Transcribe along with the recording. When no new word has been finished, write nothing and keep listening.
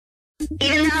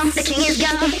Even though the king is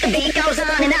gone, the beat goes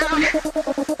on and on.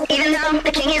 Even though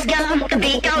the king is gone, the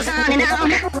beat goes on and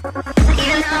on.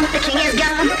 Even though the king is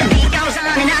gone, the beat goes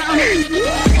on and on.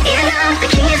 Even though the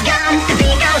king is gone, the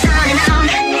beat goes on and on.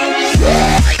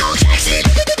 Michael Jackson.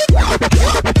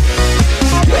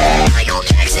 Michael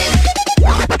Jackson.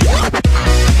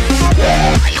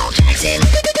 Michael Jackson.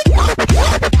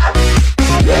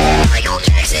 Michael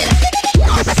Jackson.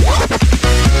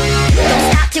 Don't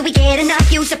stop till we get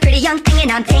enough. You's a pretty young thing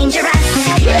and I'm dangerous.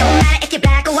 Don't matter if you're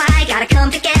black or white, gotta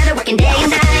come together working day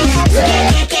and night. So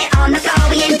get on the floor,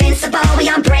 we invincible, we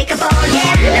unbreakable,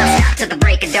 yeah. Now stop till the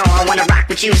break of dawn, I wanna rock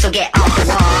with you, so get off the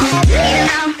wall. Even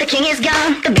though the king is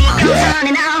gone, the beat goes on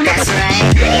and on. That's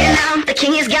right. Even though the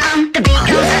king is gone, the beat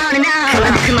goes on and on.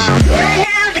 Come on. Right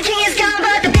now the king is gone,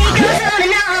 but the beat goes on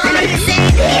and on. Let me say,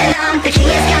 even though the king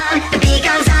is gone, the beat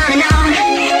goes on and on.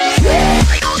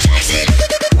 Michael Jackson.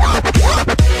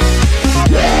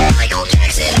 Michael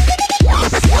Jackson.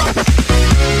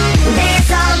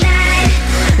 Dance all night,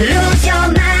 lose your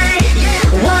mind,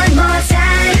 one more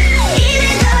time.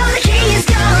 Even though the king is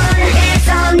gone, dance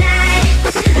all night,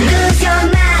 lose your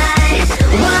mind,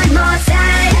 one more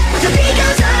time. The beat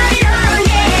goes on and on,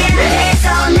 yeah. Dance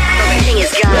all night, the king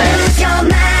is gone, lose your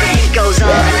mind, the beat goes on,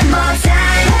 one more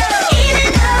time. Even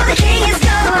though the king is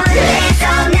gone, dance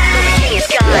all night, the king is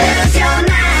gone, lose your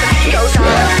mind, it goes on,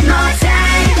 one more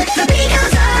time. The beat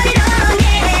goes on and on,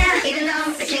 yeah. Even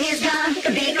though the king is gone,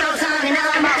 the beat goes on and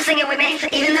on. Come on, sing it with me.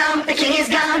 Even though the king is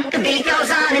gone, the beat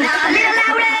goes on and on. A little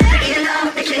louder. Even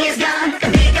though the king is gone, the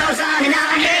beat goes on and on.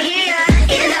 I can't hear ya.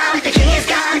 Even though the king is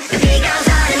gone, the beat goes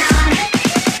on and on.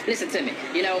 Listen to me,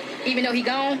 even though he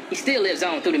gone, he still lives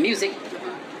on through the music.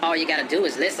 All you gotta do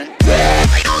is listen.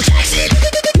 Michael Jackson.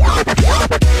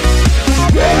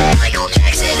 Michael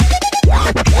Jackson.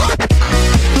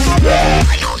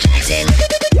 Michael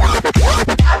Jackson.